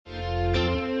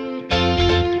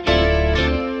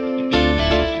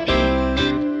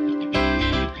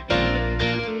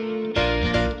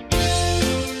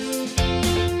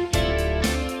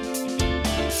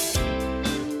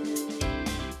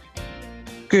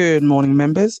Good morning,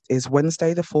 members. It's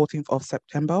Wednesday, the 14th of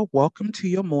September. Welcome to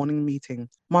your morning meeting.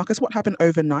 Marcus, what happened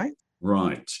overnight?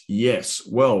 Right. Yes.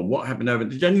 Well, what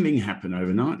happened did anything happen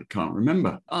overnight? I can't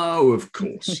remember. Oh, of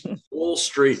course. Wall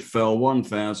Street fell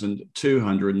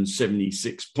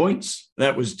 1,276 points.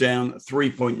 That was down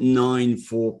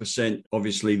 3.94%.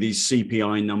 Obviously, these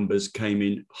CPI numbers came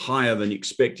in higher than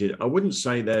expected. I wouldn't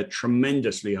say they're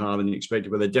tremendously higher than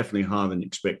expected, but they're definitely higher than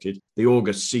expected. The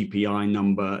August CPI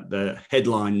number, the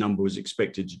headline number, was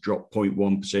expected to drop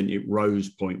 0.1%. It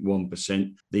rose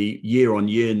 0.1%. The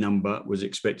year-on-year number was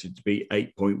expected to be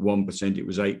 8.1%. It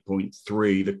was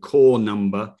 8.3. The core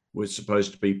number was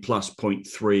supposed to be plus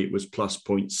 0.3. It was plus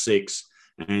 0.6.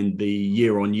 And the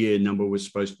year-on-year number was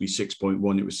supposed to be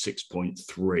 6.1. It was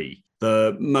 6.3.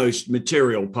 The most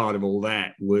material part of all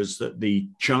that was that the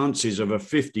chances of a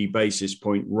 50 basis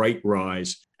point rate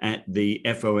rise at the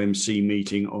FOMC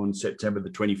meeting on September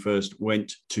the 21st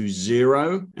went to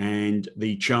zero, and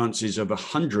the chances of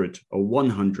 100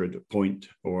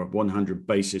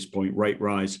 basis point rate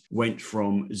rise went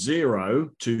from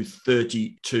 0 to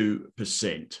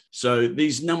 32%. So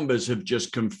these numbers have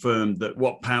just confirmed that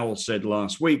what Powell said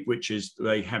last week, which is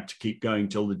they have to keep going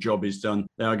till the job is done.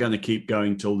 They are going to keep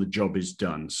going till the job is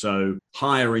done. So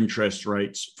higher interest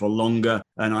rates for longer.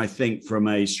 And I think from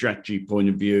a strategy point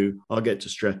of view, I'll get to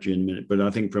strategy in a minute, but I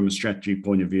think from a strategy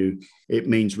point of view, it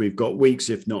means we've got weeks,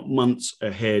 if not months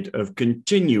ahead of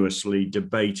continuously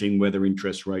debating whether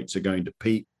interest rates are going to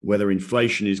peak, whether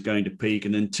inflation is going to peak.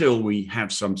 And until we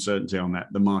have some certainty on that,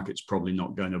 the market's probably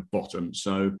not going to bottom.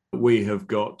 So we have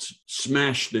got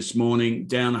smash this morning,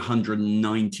 down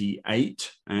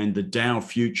 198, and the Dow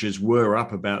futures were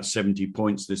up about 70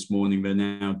 points this morning. They're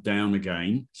now down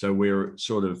again. So we're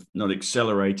sort of not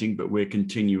accelerating, but we're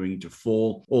continuing to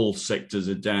fall. All sectors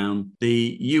are down.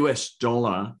 The US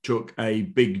dollar took a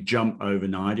big jump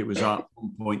overnight. It was up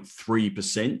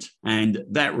 1.3%, and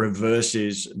that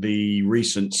reverses the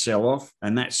recent sell-off.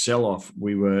 And that sell-off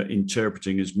we were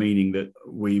interpreting as meaning that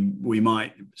we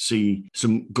might see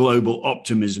some global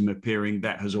optimism appearing.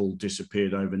 That has all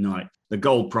disappeared overnight. The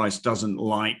gold price doesn't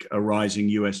like a rising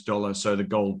US dollar, so the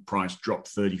gold price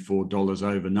dropped $34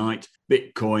 overnight.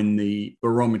 Bitcoin, the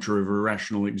barometer of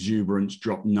irrational exuberance,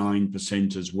 dropped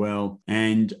 9% as well.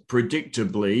 And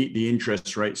predictably, the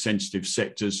interest rate sensitive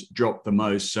sectors dropped the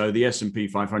most. So the S&P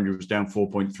 500 was down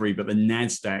 4.3, but the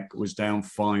NASDAQ was down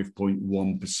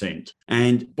 5.1%.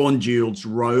 And bond yields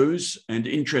rose. And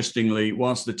interestingly,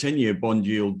 whilst the 10-year bond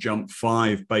yield jumped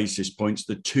 5 basis points,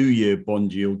 the 2-year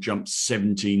bond yield jumped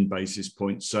 17 basis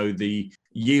points. So the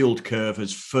yield curve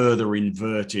has further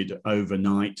inverted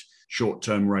overnight.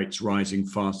 Short-term rates rising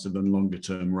faster than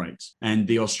longer-term rates. And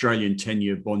the Australian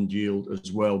 10-year bond yield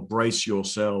as well. Brace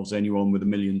yourselves, anyone with $1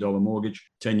 million mortgage.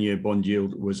 10-year bond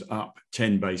yield was up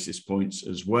 10 basis points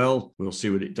as well. We'll see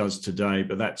what it does today,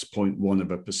 but that's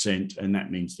 0.1%. And that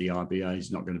means the RBA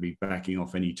is not going to be backing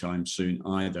off anytime soon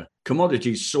either.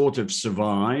 Commodities sort of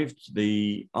survived.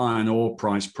 The iron ore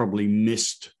price probably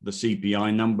missed the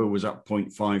CPI number, was up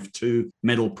 0.52.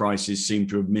 Metal prices seem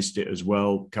to have missed it as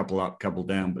well. Couple up, couple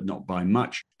down, but not by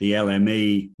much. The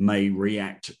LME may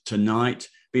react tonight.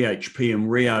 BHP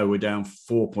and Rio were down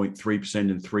 4.3%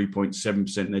 and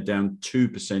 3.7%. They're down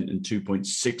 2% and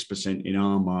 2.6% in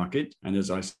our market. And as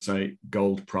I say,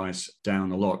 gold price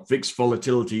down a lot. VIX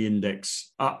volatility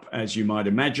index up, as you might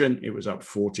imagine. It was up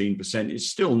 14%. It's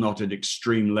still not at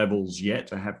extreme levels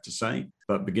yet, I have to say,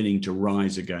 but beginning to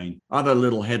rise again. Other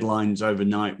little headlines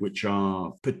overnight, which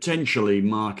are potentially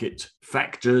market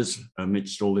factors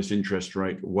amidst all this interest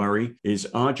rate worry, is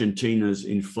Argentina's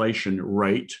inflation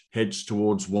rate heads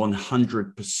towards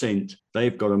 100%.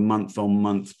 They've got a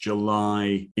month-on-month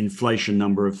July inflation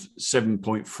number of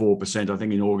 7.4%. I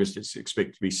think in August it's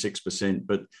expected to be 6%,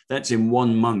 but that's in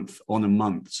 1 month on a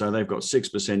month. So they've got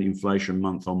 6% inflation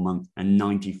month-on-month and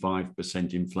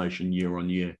 95% inflation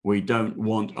year-on-year. We don't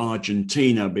want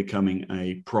Argentina becoming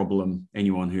a problem.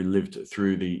 Anyone who lived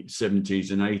through the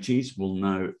 70s and 80s will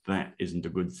know that isn't a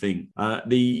good thing.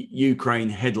 The Ukraine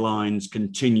headlines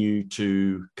continue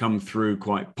to come through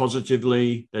quite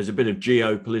positively. There's a bit of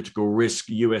geopolitical risk.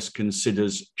 US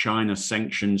considers China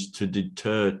sanctions to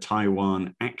deter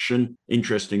Taiwan action.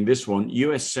 Interesting, this one.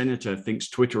 US senator thinks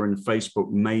Twitter and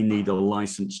Facebook may need a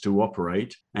license to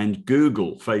operate. And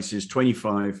Google faces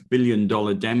 $25 billion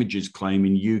damages claim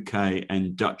in UK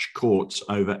and Dutch courts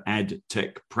over ad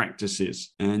tech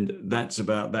practices. And that's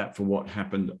about that for what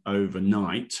happened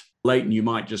overnight. Leighton, you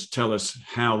might just tell us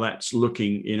how that's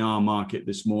looking in our market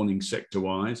this morning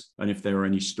sector-wise and if there are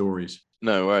any stories.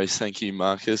 No worries. Thank you,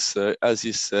 Marcus. So as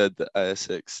you said, the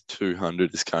ASX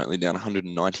 200 is currently down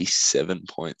 197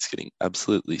 points, getting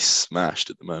absolutely smashed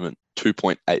at the moment.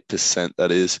 2.8%,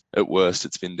 that is. At worst,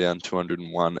 it's been down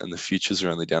 201, and the futures are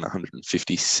only down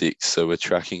 156. So we're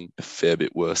tracking a fair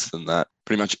bit worse than that.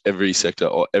 Pretty much every sector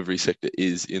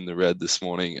is in the red this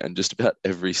morning, and just about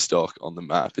every stock on the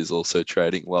map is also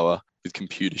trading lower, with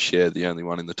computer share the only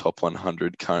one in the top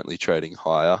 100 currently trading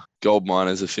higher. Gold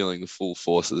miners are feeling the full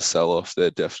force of the sell-off.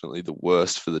 They're definitely the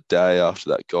worst for the day after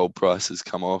that gold price has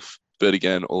come off. But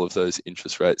again, all of those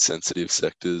interest rate sensitive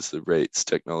sectors, the REITs,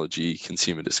 technology,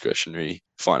 consumer discretionary,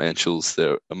 financials,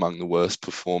 they're among the worst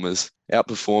performers.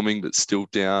 Outperforming, but still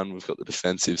down. We've got the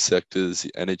defensive sectors,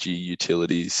 the energy,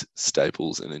 utilities,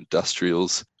 staples, and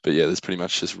industrials. But yeah, there's pretty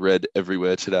much just red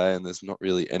everywhere today, and there's not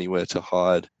really anywhere to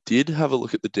hide. Did have a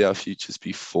look at the Dow futures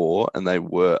before, and they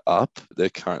were up. They're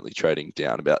currently trading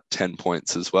down about 10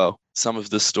 points as well. Some of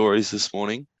the stories this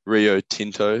morning: Rio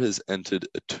Tinto has entered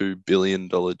a $2 billion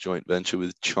joint venture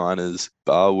with China's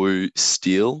Baowu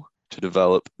Steel to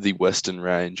develop the Western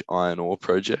Range iron ore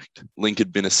project. Link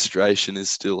administration is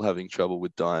still having trouble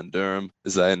with Dye & Durham,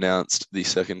 as they announced the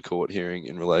second court hearing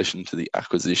in relation to the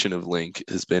acquisition of Link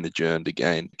has been adjourned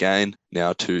again,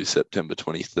 now to September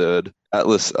 23rd.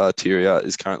 Atlas Arteria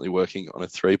is currently working on a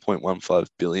 $3.15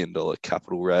 billion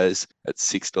capital raise at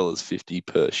 $6.50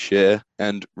 per share.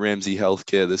 And Ramsay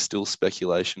Healthcare, there's still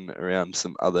speculation around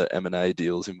some other M&A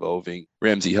deals involving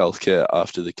Ramsay Healthcare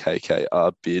after the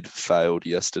KKR bid failed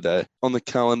yesterday. On the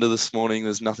calendar this morning,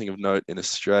 there's nothing of note in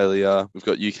Australia. We've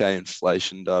got UK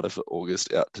inflation data for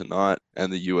August out tonight,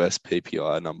 and the US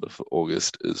PPI number for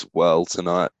August as well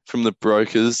tonight. From the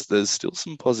brokers, there's still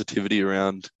some positivity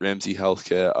around Ramsay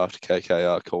Healthcare after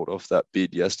KKR called off that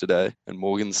bid yesterday, and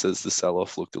Morgan says the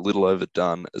sell-off looked a little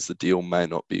overdone as the deal may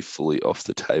not be fully off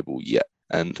the table yet.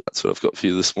 And that's what I've got for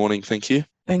you this morning. Thank you.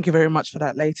 Thank you very much for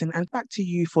that, Leighton. And back to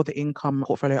you for the income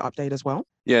portfolio update as well.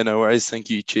 Yeah, no worries. Thank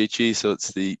you, Chi. So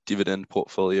it's the dividend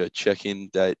portfolio check-in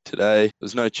date today.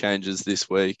 There's no changes this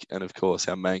week. And of course,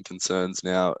 our main concerns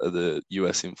now are the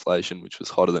US inflation, which was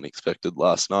hotter than expected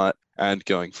last night. And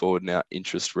going forward now,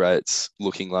 interest rates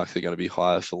looking like they're going to be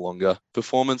higher for longer.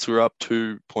 Performance, we're up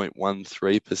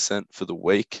 2.13% for the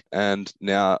week. And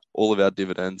now all of our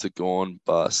dividends are gone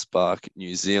bar Spark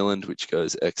New Zealand, which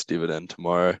goes ex-dividend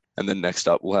tomorrow. And then next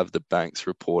up, we'll have the banks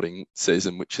reporting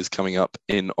season, which is coming up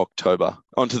in October.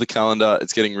 Onto the calendar,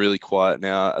 it's getting really quiet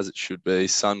now, as it should be.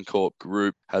 Suncorp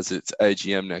Group has its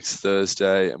AGM next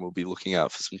Thursday, and we'll be looking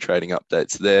out for some trading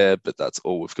updates there, but that's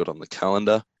all we've got on the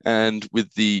calendar. And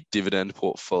with the dividend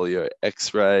portfolio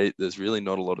X-ray, there's really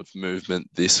not a lot of movement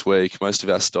this week. Most of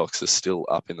our stocks are still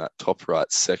up in that top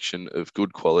right section of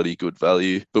good quality, good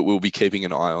value, but we'll be keeping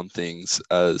an eye on things,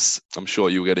 as I'm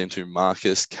sure you'll get into.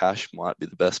 Marcus, cash might be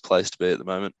the best place to be at the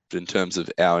moment. But in terms of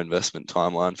our investment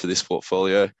timeline for this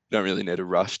portfolio, you don't really need a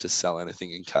rush to sell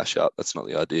anything and cash up. That's not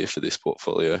the idea for this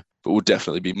portfolio, but we'll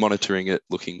definitely be monitoring it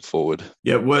looking forward.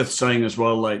 Yeah, worth saying as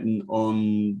well, Leighton,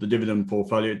 on the dividend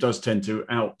portfolio, it does tend to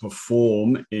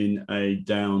outperform in a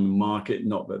down market.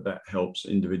 Not that that helps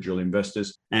individual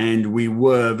investors. And we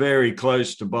were very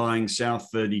close to buying South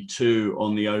 32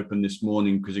 on the open this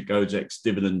morning because it goes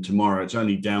ex-dividend tomorrow. It's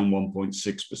only down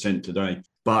 1.6% today.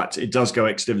 But it does go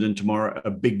ex-dividend tomorrow,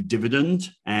 a big dividend.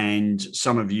 And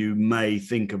some of you may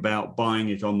think about buying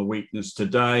it on the weakness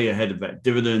today ahead of that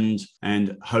dividend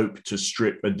and hope to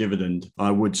strip a dividend. I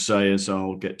would say, as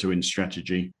I'll get to in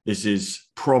strategy, this is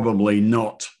probably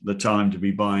not the time to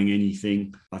be buying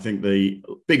anything. I think the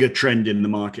bigger trend in the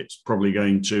market's probably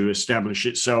going to establish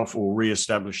itself or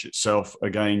re-establish itself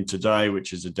again today,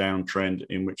 which is a downtrend,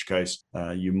 in which case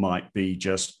you might be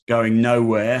just going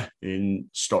nowhere in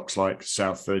stocks like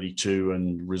South 32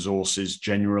 and resources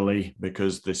generally,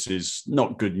 because this is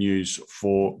not good news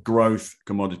for growth,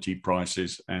 commodity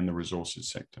prices, and the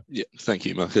resources sector. Yeah, thank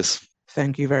you, Marcus.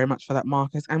 Thank you very much for that,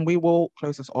 Marcus. And we will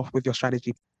close us off with your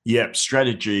strategy. Yep,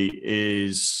 strategy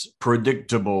is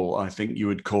predictable, I think you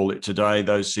would call it today.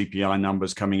 Those CPI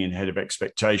numbers coming in ahead of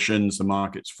expectations, the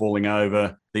market's falling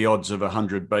over, the odds of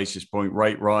 100 basis point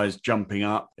rate rise jumping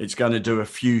up. It's going to do a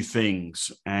few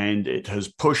things, and it has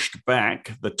pushed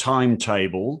back the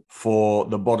timetable for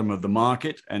the bottom of the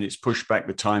market, and it's pushed back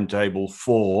the timetable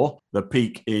for the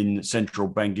peak in central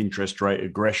bank interest rate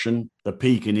aggression, the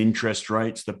peak in interest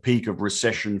rates, the peak of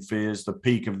recession fears, the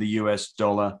peak of the US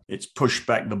dollar. It's pushed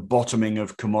back the bottoming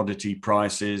of commodity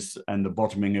prices and the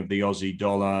bottoming of the Aussie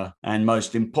dollar. And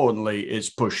most importantly, it's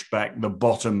pushed back the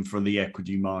bottom for the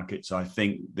equity markets. I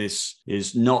think this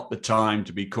is not the time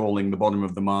to be calling the bottom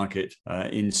of the market.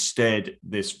 Instead,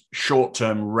 this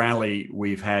short-term rally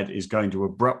we've had is going to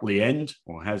abruptly end,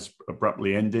 or has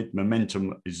abruptly ended.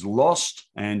 Momentum is lost,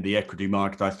 and the equity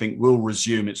market, I think, will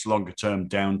resume its longer-term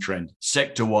downtrend.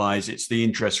 Sector-wise, it's the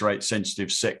interest rate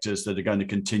sensitive sectors that are going to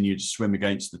continue to swim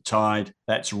against the tide.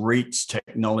 That's REITs,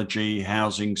 technology,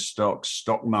 housing stocks,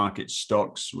 stock market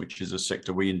stocks, which is a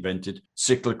sector we invented,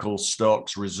 cyclical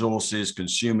stocks, resources,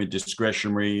 consumer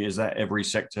discretionary. Is that every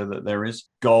sector that there is?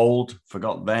 Gold,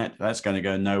 forgot that. That's going to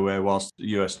go nowhere whilst the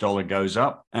US dollar goes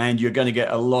up. And you're going to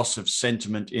get a loss of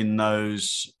sentiment in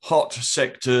those hot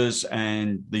sectors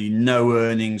and the no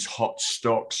earnings hot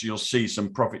stocks. You'll see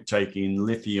some profit taking in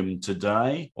lithium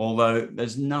today, although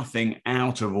there's nothing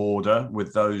out of order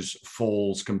with those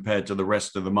falls compared to the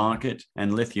rest of the market.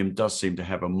 And lithium does seem to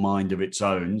have a mind of its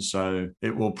own, so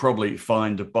it will probably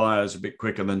find buyers a bit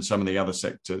quicker than some of the other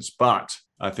sectors. But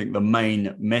I think the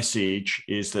main message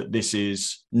is that this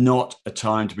is not a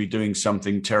time to be doing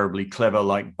something terribly clever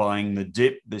like buying the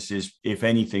dip. This is, if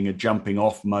anything, a jumping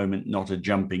off moment, not a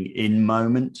jumping in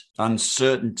moment.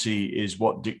 Uncertainty is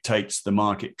what dictates the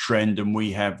market trend, and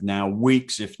we have now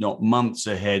weeks, if not months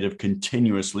ahead of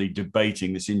continuously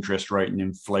debating this interest rate and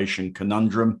inflation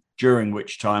conundrum, during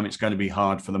which time it's going to be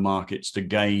hard for the markets to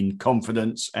gain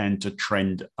confidence and to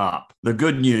trend up. The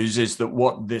good news is that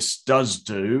what this does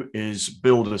do is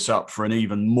build us up for an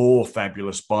even more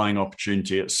fabulous buying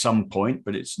opportunity at some point,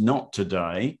 but it's not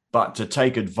today. But to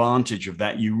take advantage of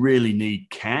that, you really need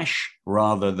cash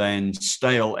rather than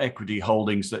stale equity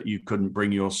holdings that you couldn't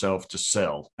bring yourself to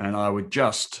sell. And I would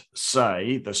just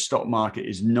say the stock market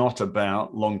is not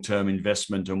about long-term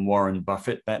investment and Warren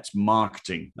Buffett. That's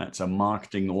marketing. That's a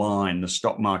marketing line. The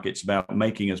stock market's about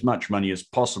making as much money as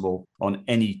possible on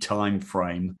any time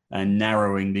frame and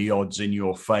narrowing the odds in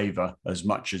your favor as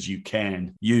much as you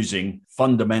can using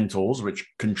fundamentals, which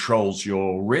controls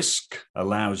your risk,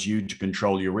 allows you to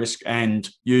control your risk, and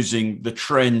using the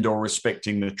trend or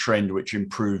respecting the trend, which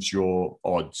improves your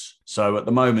odds. So at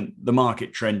the moment, the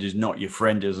market trend is not your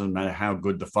friend. It doesn't matter how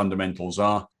good the fundamentals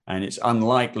are, and it's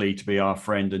unlikely to be our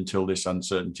friend until this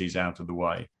uncertainty is out of the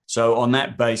way. So on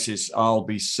that basis, I'll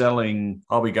be going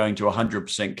to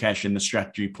 100% cash in the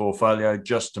strategy portfolio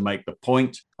just to make the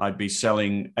point. I'd be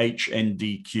selling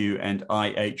HNDQ and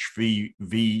IHVVV.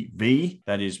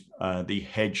 That is the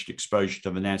hedged exposure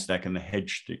to the NASDAQ and the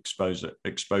hedged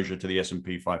exposure to the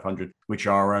S&P 500, which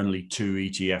are our only two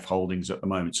ETF holdings at the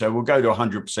moment. So we'll go to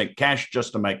 100% cash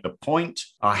just to make the point.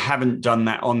 I haven't done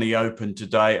that on the open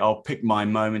today. I'll pick my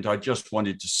moment. I just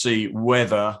wanted to see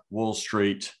whether Wall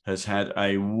Street has had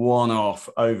a one-off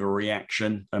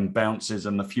overreaction and bounces,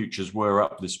 and the futures were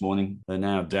up this morning. They're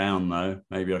now down, though.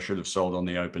 Maybe I should have sold on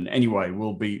the open. Anyway,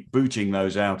 we'll be booting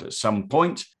those out at some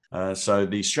point. So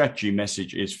the strategy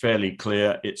message is fairly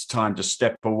clear. It's time to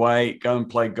step away, go and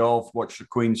play golf, watch the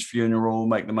Queen's funeral,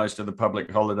 make the most of the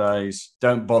public holidays.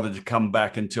 Don't bother to come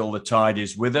back until the tide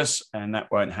is with us, and that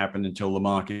won't happen until the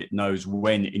market knows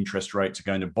when interest rates are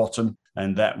going to bottom.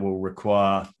 And that will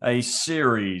require a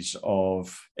series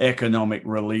of economic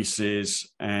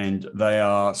releases, and they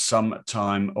are some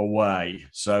time away.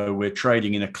 So we're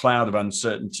trading in a cloud of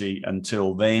uncertainty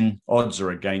until then. Odds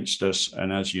are against us,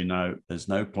 and as you know, there's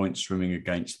no point swimming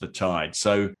against the tide.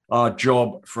 So our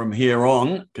job from here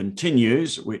on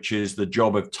continues, which is the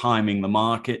job of timing the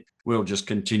market. We'll just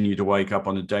continue to wake up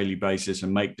on a daily basis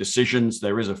and make decisions.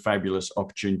 There is a fabulous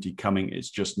opportunity coming. It's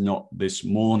just not this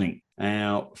morning.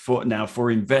 Now, for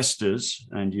investors,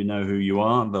 and you know who you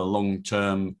are, the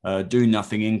long-term,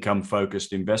 do-nothing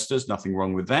income-focused investors, nothing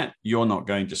wrong with that. You're not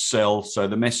going to sell. So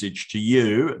the message to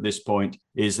you at this point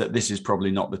is that this is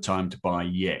probably not the time to buy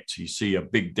yet. You see a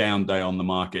big down day on the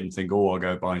market and think, oh, I'll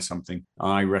go buy something.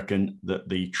 I reckon that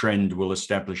the trend will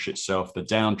establish itself. The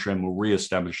downtrend will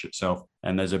reestablish itself,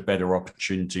 and there's a better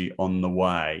opportunity on the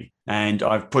way. And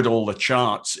I've put all the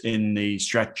charts in the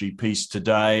strategy piece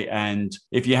today. And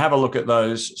if you have a look at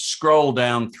those, scroll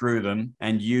down through them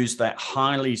and use that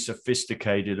highly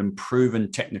sophisticated and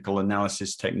proven technical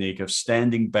analysis technique of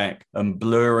standing back and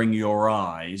blurring your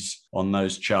eyes on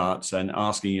those charts and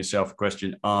asking yourself a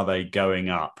question, are they going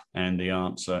up? And the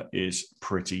answer is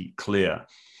pretty clear.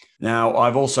 Now,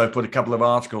 I've also put a couple of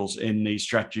articles in the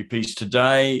strategy piece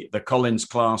today. The Collins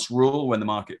class rule: when the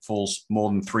market falls more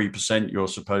than 3%, you're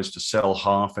supposed to sell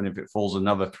half. And if it falls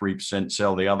another 3%,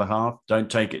 sell the other half.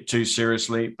 Don't take it too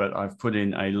seriously, but I've put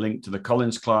in a link to the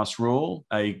Collins class rule.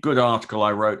 A good article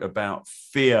I wrote about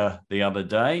fear the other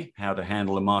day, how to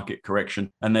handle a market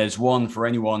correction. And there's one for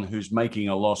anyone who's making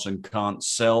a loss and can't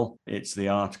sell. It's the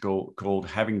article called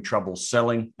Having Trouble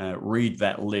Selling. Read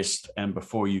that list. And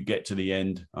before you get to the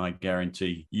end, I I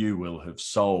guarantee you will have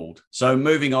sold. So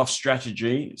moving off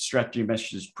strategy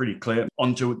message is pretty clear.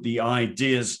 Onto the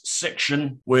ideas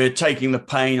section. We're taking the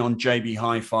pain on JB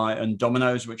Hi-Fi and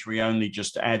Domino's, which we only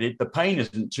just added. The pain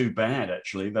isn't too bad,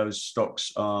 actually. Those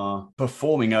stocks are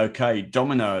performing okay.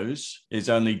 Domino's is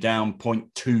only down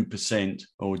 0.2%,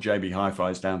 or JB Hi-Fi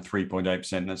is down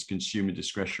 3.8%. That's consumer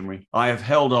discretionary. I have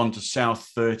held on to South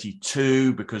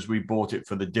 32 because we bought it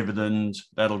for the dividend.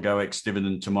 That'll go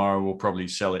ex-dividend tomorrow. We'll probably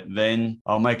sell it then.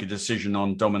 I'll make a decision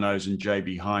on Domino's and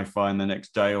JB Hi-Fi in the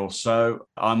next day or so.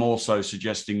 I'm also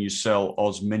suggesting you sell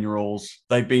Oz Minerals.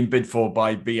 They've been bid for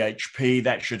by BHP.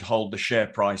 That should hold the share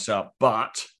price up.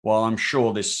 But while I'm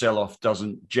sure this sell-off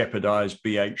doesn't jeopardize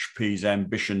BHP's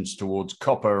ambitions towards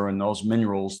copper and Oz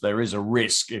Minerals, there is a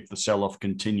risk if the sell-off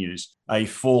continues. A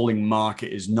falling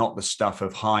market is not the stuff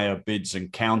of higher bids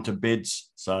and counter bids.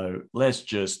 So let's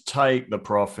just take the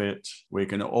profit. We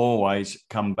can always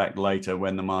come back later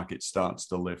when the market starts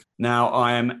to lift. Now,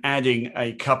 I am adding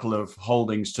a couple of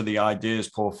holdings to the ideas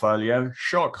portfolio.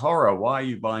 Shock horror. Why are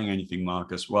you buying anything,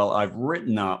 Marcus? Well, I've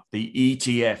written up the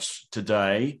ETFs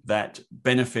today that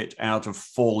benefit out of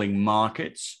falling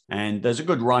markets. And there's a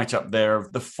good write-up there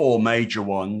of the four major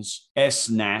ones.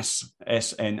 SNAS,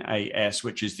 SNAS,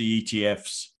 which is the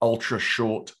ETF's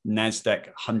ultra-short NASDAQ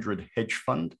 100 hedge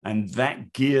fund. And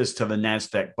that gears to the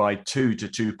NASDAQ by 2 to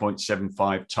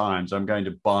 2.75 times. I'm going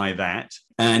to buy that.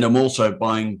 And I'm also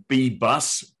buying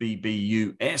BBUS,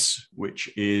 BBUS,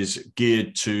 which is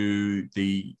geared to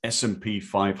the S&P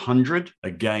 500,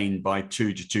 again by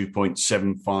 2 to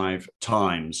 2.75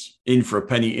 times. In for a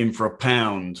penny, in for a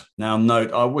pound. Now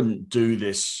note, I wouldn't do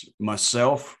this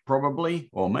myself, probably,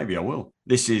 or maybe I will.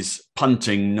 This is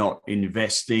punting, not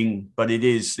investing, but it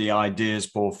is the ideas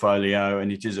portfolio,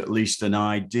 and it is at least an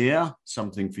idea,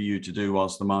 something for you to do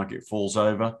whilst the market falls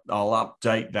over. I'll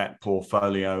update that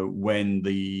portfolio when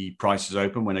the price is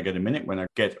open, when I get a minute, when I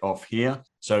get off here.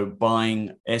 So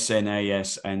buying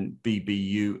SNAS and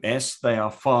BBUS, they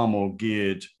are far more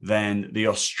geared than the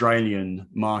Australian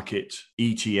market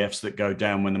ETFs that go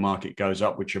down when the market goes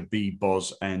up, which are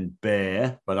BBOS and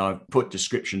Bear. But I've put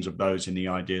descriptions of those in the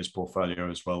ideas portfolio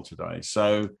as well today.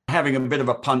 So having a bit of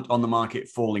a punt on the market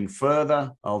falling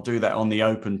further, I'll do that on the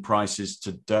open prices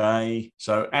today.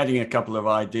 So adding a couple of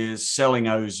ideas, selling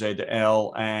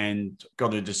OZL, and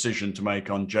got a decision to make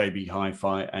on JB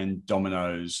Hi-Fi and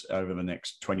Domino's over the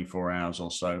next 24 hours or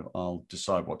so. I'll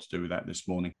decide what to do with that this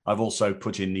morning. I've also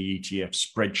put in the ETF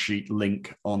spreadsheet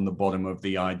link on the bottom of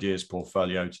the ideas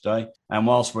portfolio today. And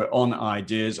whilst we're on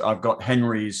ideas, I've got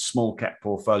Henry's small cap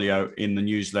portfolio in the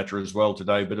newsletter as well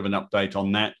today. A bit of an update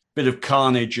on that. Bit of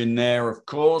carnage in there, of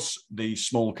course. The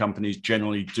small companies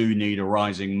generally do need a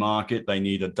rising market. They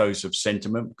need a dose of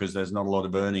sentiment because there's not a lot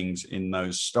of earnings in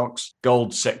those stocks.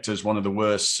 Gold sector is one of the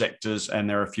worst sectors, and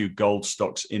there are a few gold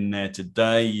stocks in there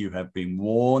today. You have been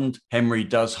warned. Henry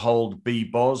does hold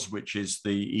BBOS, which is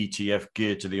the ETF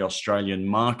geared to the Australian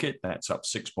market. That's up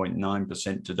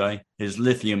 6.9% today. His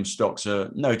lithium stocks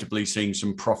are notably seeing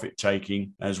some profit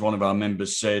taking. As one of our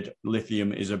members said,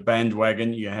 lithium is a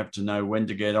bandwagon. You have to know when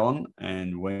to get on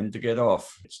and when to get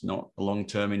off. It's not a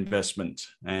long-term investment.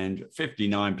 And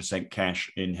 59%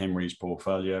 cash in Henry's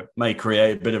portfolio may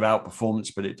create a bit of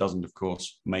outperformance, but it doesn't, of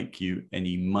course, make you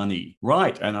any money.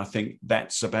 Right. And I think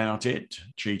that's about it.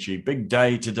 Chi-Chi, big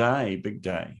day today. Big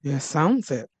day. Yeah,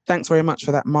 sounds it. Thanks very much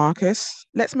for that, Marcus.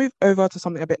 Let's move over to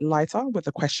something a bit lighter with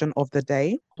the question of the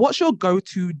day. What's your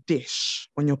go-to dish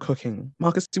when you're cooking?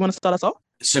 Marcus, do you want to start us off?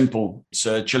 Simple. It's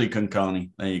chili con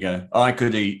carne. There you go. I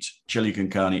could eat chili con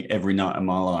carne every night of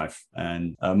my life,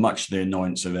 and much to the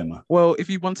annoyance of Emma. Well, if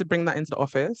you want to bring that into the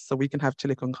office so we can have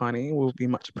chili con carne, will be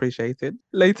much appreciated.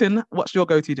 Leighton, what's your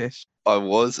go-to dish? I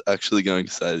was actually going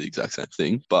to say the exact same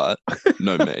thing, but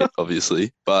no meat,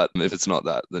 obviously. But if it's not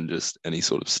that, then just any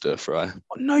sort of stir fry.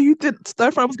 No, you didn't.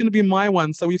 Stir fry was going to be my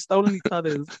one, so we've stolen each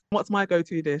other's. What's my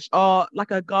go-to dish? Oh,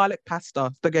 like a garlic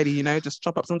pasta spaghetti, just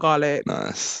chop up some garlic.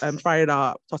 Nice. Fry it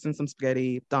up, toss in some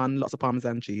spaghetti, done, lots of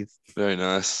Parmesan cheese. Very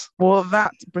nice. Well,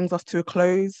 that brings us to a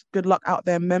close. Good luck out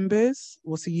there, members.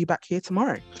 We'll see you back here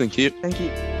tomorrow. Thank you. Thank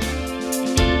you.